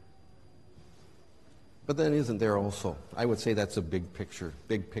 But then isn't there also, I would say that's a big picture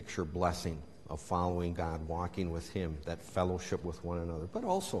blessing of following God, walking with Him, that fellowship with one another. But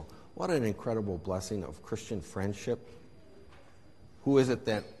also, what an incredible blessing of Christian friendship. Who is it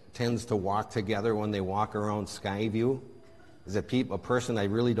that tends to walk together when they walk around Skyview? Is it a person I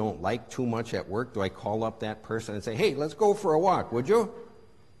really don't like too much at work? Do I call up that person and say, hey, let's go for a walk, would you?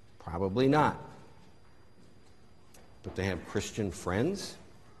 Probably not. But to have Christian friends,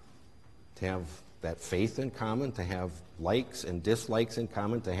 to have that faith in common, to have likes and dislikes in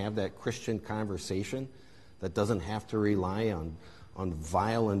common, to have that Christian conversation that doesn't have to rely on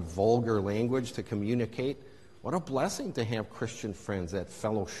vile and vulgar language to communicate. What a blessing to have Christian friends, that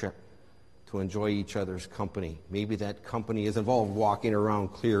fellowship, to enjoy each other's company. Maybe that company is involved walking around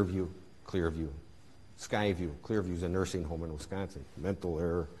Clearview, Skyview. Clearview is a nursing home in Wisconsin. Mental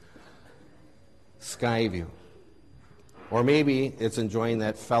error. Skyview. Or maybe it's enjoying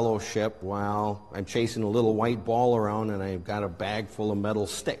that fellowship while I'm chasing a little white ball around and I've got a bag full of metal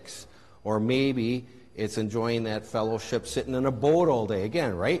sticks. Or maybe it's enjoying that fellowship sitting in a boat all day.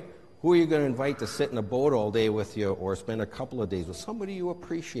 Again, right? Who are you going to invite to sit in a boat all day with you or spend a couple of days with? Somebody you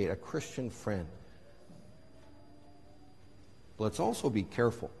appreciate, a Christian friend. But let's also be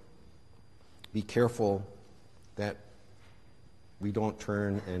careful. Be careful that we don't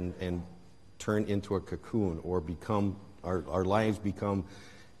turn into a cocoon or become our lives become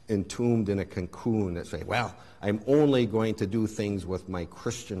entombed in a cocoon that say, well, I'm only going to do things with my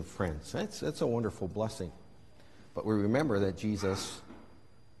Christian friends. That's a wonderful blessing. But we remember that Jesus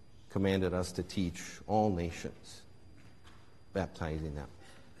commanded us to teach all nations, baptizing them.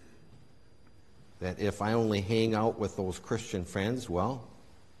 That if I only hang out with those Christian friends, well,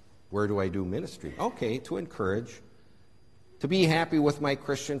 where do I do ministry? Okay, to encourage, to be happy with my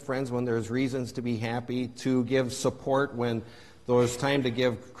Christian friends when there's reasons to be happy, to give support when there's time to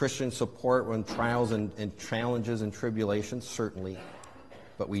give Christian support when trials and challenges and tribulations, certainly.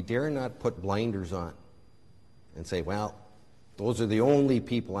 But we dare not put blinders on and say, well, those are the only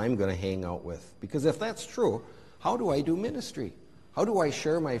people I'm going to hang out with. Because if that's true, how do I do ministry? How do I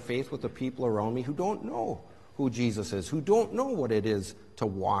share my faith with the people around me who don't know who Jesus is, who don't know what it is to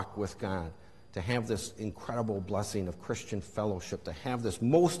walk with God, to have this incredible blessing of Christian fellowship, to have this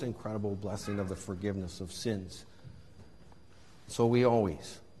most incredible blessing of the forgiveness of sins? So we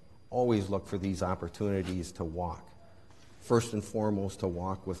always look for these opportunities to walk. First and foremost, to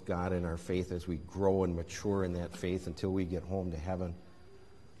walk with God in our faith as we grow and mature in that faith until we get home to heaven.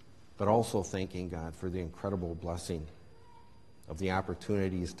 But also thanking God for the incredible blessing of the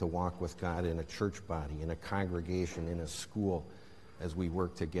opportunities to walk with God in a church body, in a congregation, in a school, as we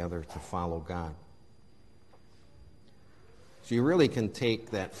work together to follow God. So you really can take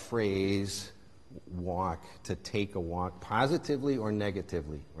that phrase, walk, to take a walk, positively or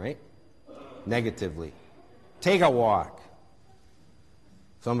negatively, right? Negatively. Take a walk.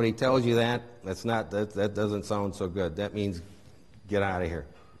 Somebody tells you that doesn't sound so good. That means get out of here.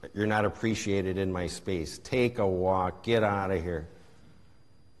 You're not appreciated in my space. Take a walk. Get out of here.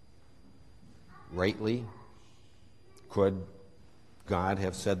 Rightly, could God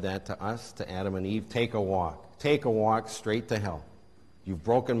have said that to us, to Adam and Eve? Take a walk. Take a walk straight to hell. You've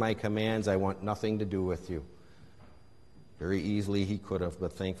broken my commands. I want nothing to do with you. Very easily he could have,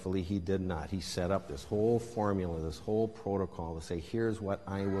 but thankfully he did not. He set up this whole formula, this whole protocol to say, here's what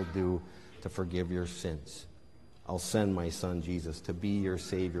I will do to forgive your sins. I'll send my son Jesus to be your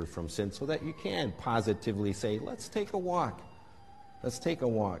Savior from sin so that you can positively say, let's take a walk. Let's take a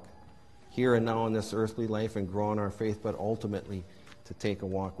walk here and now in this earthly life and grow in our faith, but ultimately to take a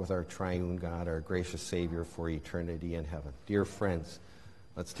walk with our triune God, our gracious Savior for eternity in heaven. Dear friends,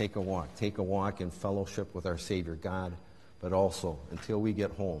 let's take a walk. Take a walk in fellowship with our Savior God, but also, until we get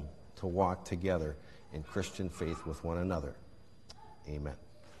home, to walk together in Christian faith with one another. Amen.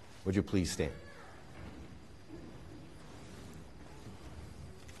 Would you please stand?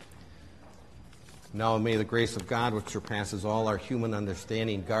 Now may the grace of God, which surpasses all our human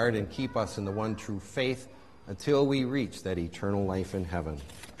understanding, guard and keep us in the one true faith until we reach that eternal life in heaven.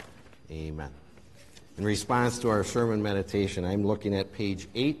 Amen. In response to our sermon meditation, I'm looking at page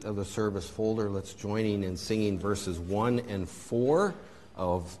 8 of the service folder. Let's join in singing verses 1 and 4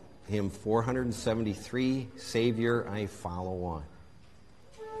 of hymn 473, Savior, I Follow On.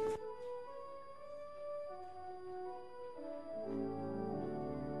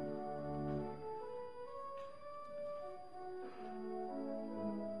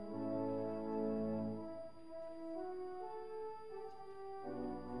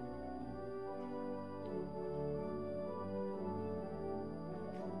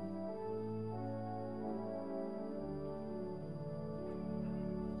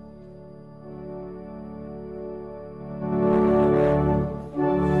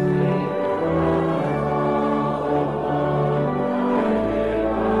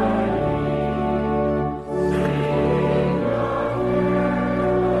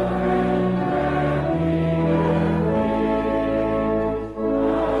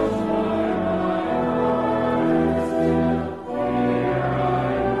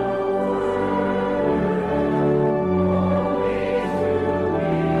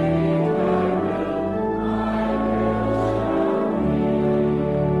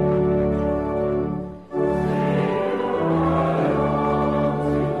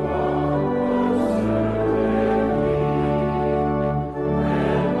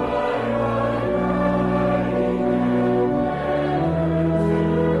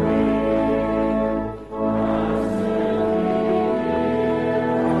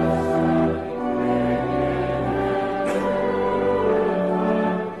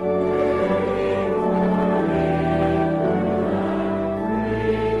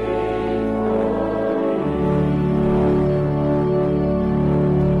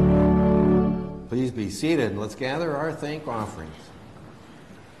 seated. Let's gather our thank offerings.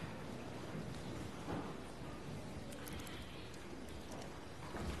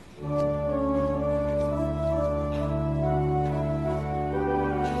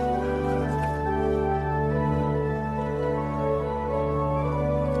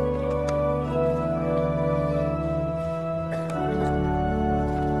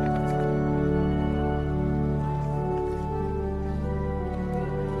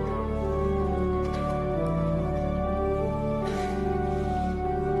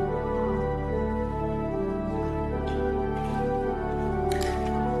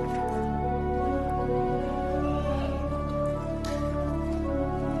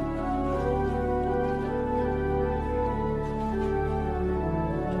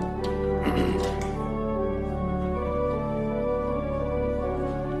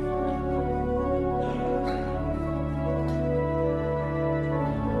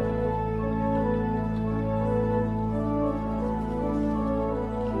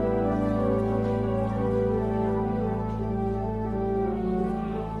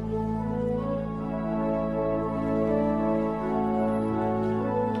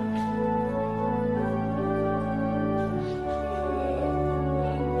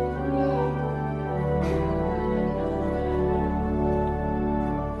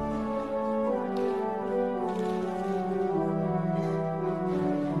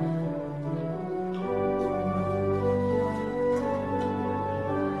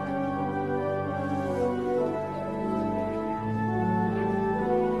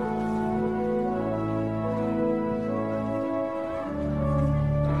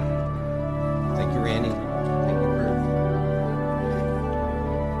 Thank you, Randy. Thank you, Kurt.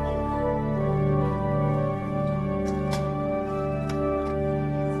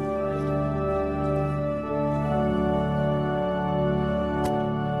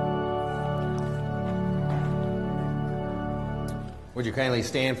 Would you kindly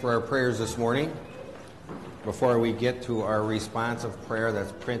stand for our prayers this morning? Before we get to our responsive prayer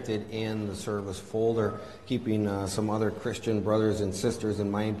that's printed in the service folder, keeping some other Christian brothers and sisters in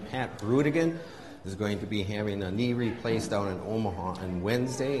mind, Pat Rudigan is going to be having a knee replaced down in Omaha on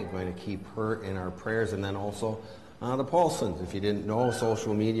Wednesday. I'm going to keep her in our prayers. And then also the Paulsons. If you didn't know,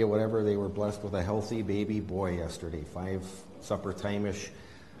 social media, whatever, they were blessed with a healthy baby boy yesterday, 5 supper time-ish,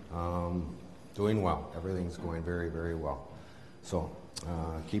 doing well. Everything's going very, very well. So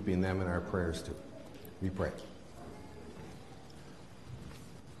keeping them in our prayers too. We pray.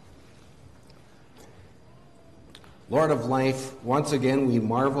 Lord of life, once again we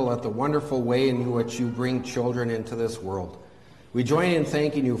marvel at the wonderful way in which you bring children into this world. We join in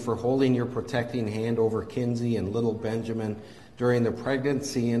thanking you for holding your protecting hand over Kinsey and little Benjamin during the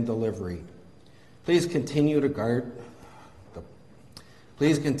pregnancy and delivery. Please continue to guard the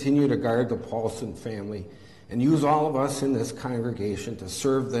Paulson family and use all of us in this congregation to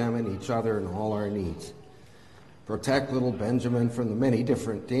serve them and each other in all our needs. Protect little Benjamin from the many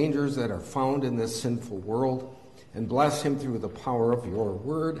different dangers that are found in this sinful world, and bless him through the power of your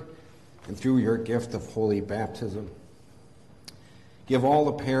word and through your gift of holy baptism. Give all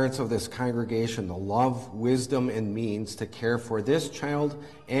the parents of this congregation the love, wisdom, and means to care for this child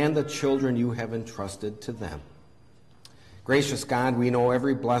and the children you have entrusted to them. Gracious God, we know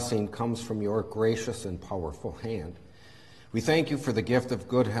every blessing comes from your gracious and powerful hand. We thank you for the gift of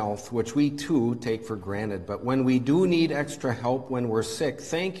good health, which we too take for granted. But when we do need extra help when we're sick,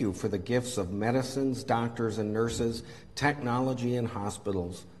 thank you for the gifts of medicines, doctors and nurses, technology and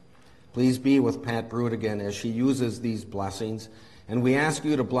hospitals. Please be with Pat Brudigan as she uses these blessings, and we ask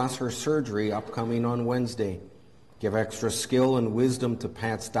you to bless her surgery upcoming on Wednesday. Give extra skill and wisdom to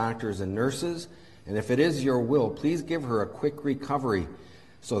Pat's doctors and nurses, and if it is your will, please give her a quick recovery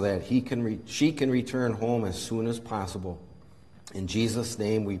so that she can return home as soon as possible. In Jesus'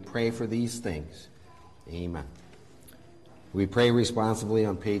 name we pray for these things. Amen. We pray responsively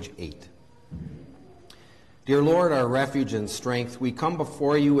on page 8. Dear Lord, our refuge and strength, we come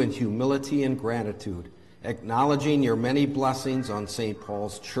before you in humility and gratitude, acknowledging your many blessings on St.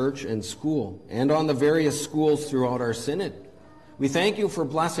 Paul's Church and school, and on the various schools throughout our synod. We thank you for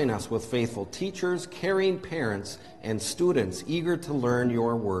blessing us with faithful teachers, caring parents, and students eager to learn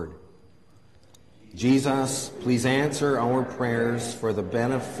your word. Jesus, please answer our prayers for the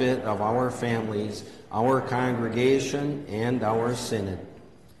benefit of our families, our congregation, and our synod.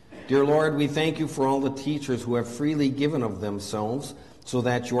 Dear Lord, we thank you for all the teachers who have freely given of themselves so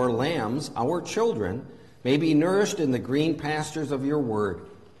that your lambs, our children, may be nourished in the green pastures of your word.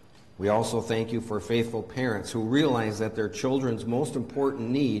 We also thank you for faithful parents who realize that their children's most important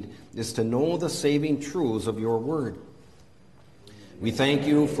need is to know the saving truths of your word. We thank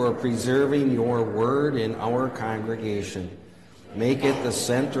you for preserving your word in our congregation. Make it the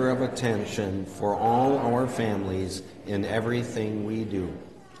center of attention for all our families in everything we do.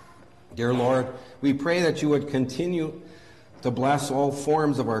 Dear Lord, we pray that you would continue to bless all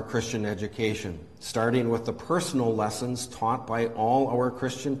forms of our Christian education, starting with the personal lessons taught by all our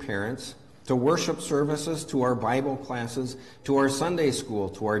Christian parents, to worship services, to our Bible classes, to our Sunday school,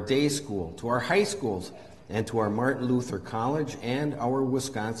 to our day school, to our high schools, and to our Martin Luther College and our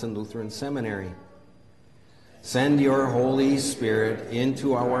Wisconsin Lutheran Seminary. Send your Holy Spirit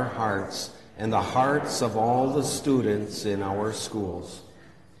into our hearts and the hearts of all the students in our schools.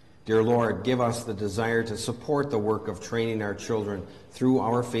 Dear Lord, give us the desire to support the work of training our children through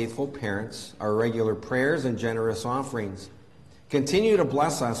our faithful parents, our regular prayers, and generous offerings. Continue to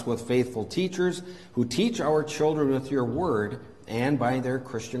bless us with faithful teachers who teach our children with your word and by their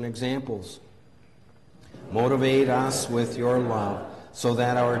Christian examples. Motivate us with your love so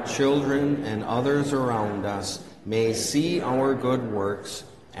that our children and others around us may see our good works,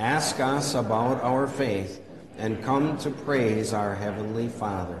 ask us about our faith, and come to praise our Heavenly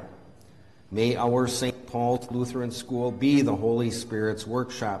Father. May our St. Paul's Lutheran School be the Holy Spirit's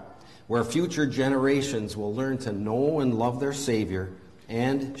workshop, where future generations will learn to know and love their Savior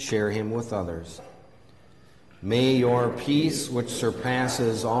and share him with others. May your peace, which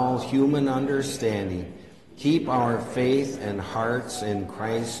surpasses all human understanding, keep our faith and hearts in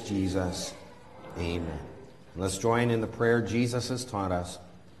Christ Jesus. Amen. Let's join in the prayer Jesus has taught us.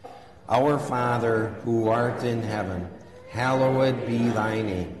 Our Father, who art in heaven, hallowed be thy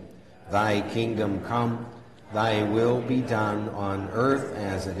name. Thy kingdom come, thy will be done on earth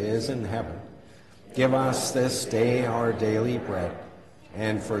as it is in heaven. Give us this day our daily bread,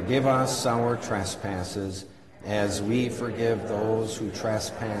 and forgive us our trespasses, as we forgive those who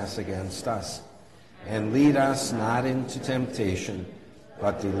trespass against us. And lead us not into temptation,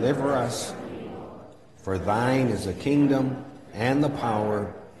 but deliver us. For thine is the kingdom, and the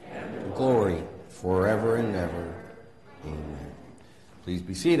power, and the glory, forever and ever. Amen. Please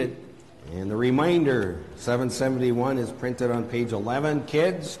be seated. And the reminder, 771 is printed on page 11.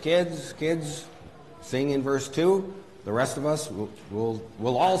 Kids, sing in verse 2. The rest of us, we'll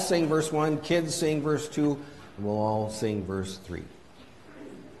all sing verse 1. Kids sing verse 2. And we'll all sing verse 3.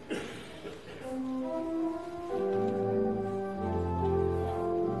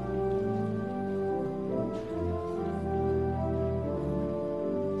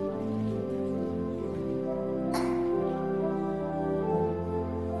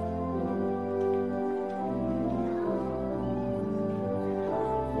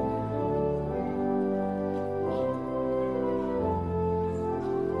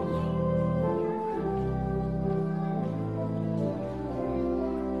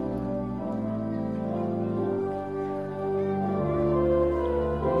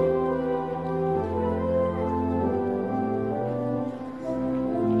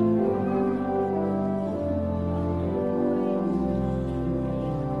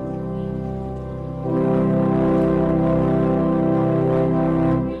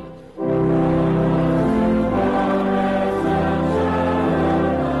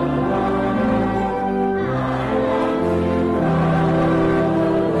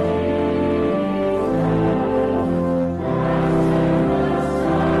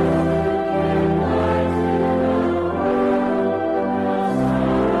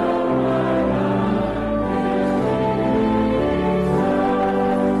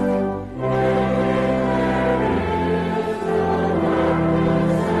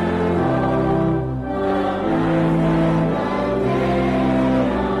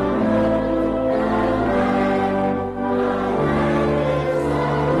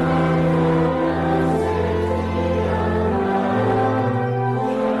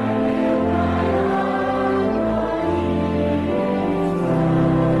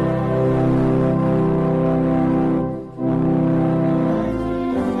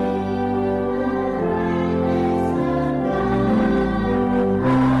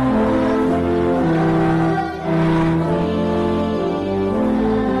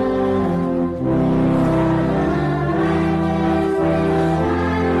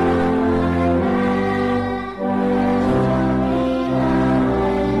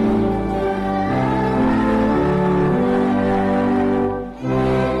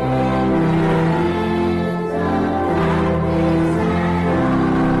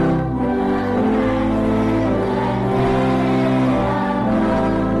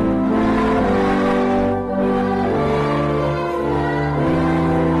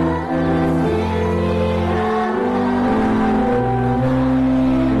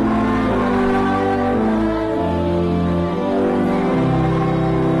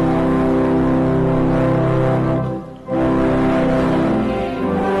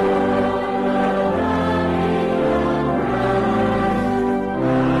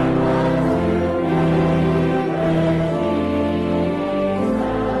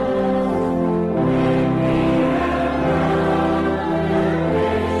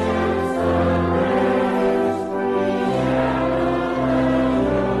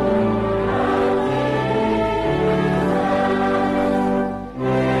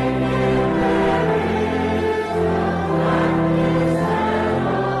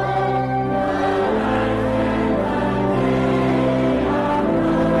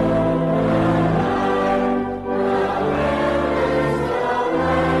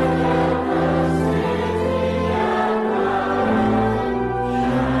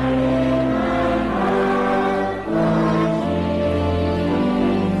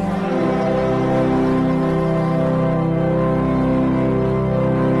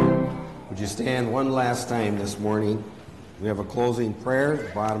 one last time this morning. We have a closing prayer at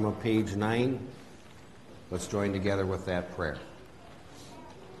the bottom of page 9. Let's join together with that prayer.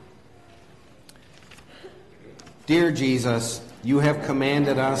 Dear Jesus, you have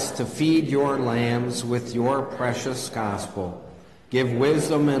commanded us to feed your lambs with your precious gospel. Give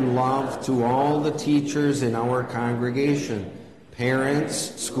wisdom and love to all the teachers in our congregation,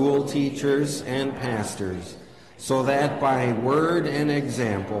 parents, school teachers, and pastors, so that by word and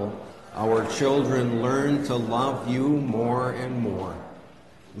example, our children learn to love you more and more.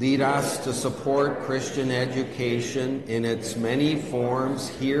 Lead us to support Christian education in its many forms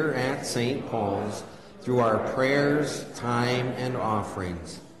here at St. Paul's through our prayers, time, and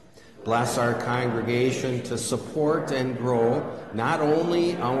offerings. Bless our congregation to support and grow not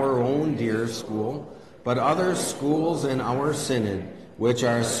only our own dear school, but other schools in our synod, which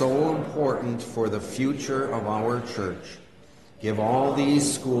are so important for the future of our church. Give all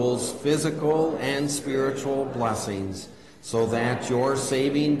these schools physical and spiritual blessings, so that your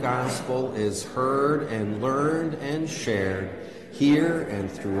saving gospel is heard and learned and shared here and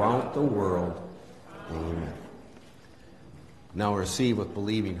throughout the world. Amen. Now receive with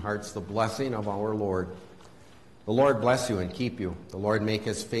believing hearts the blessing of our Lord. The Lord bless you and keep you. The Lord make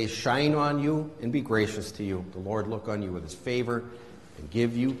his face shine on you and be gracious to you. The Lord look on you with his favor and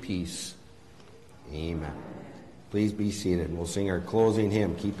give you peace. Amen. Please be seated. We'll sing our closing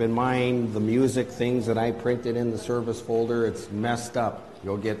hymn. Keep in mind the music things that I printed in the service folder. It's messed up.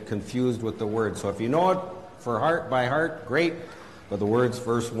 You'll get confused with the words. So if you know it by heart, great. But the words,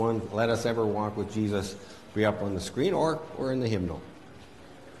 verse 1, let us ever walk with Jesus, be up on the screen or in the hymnal.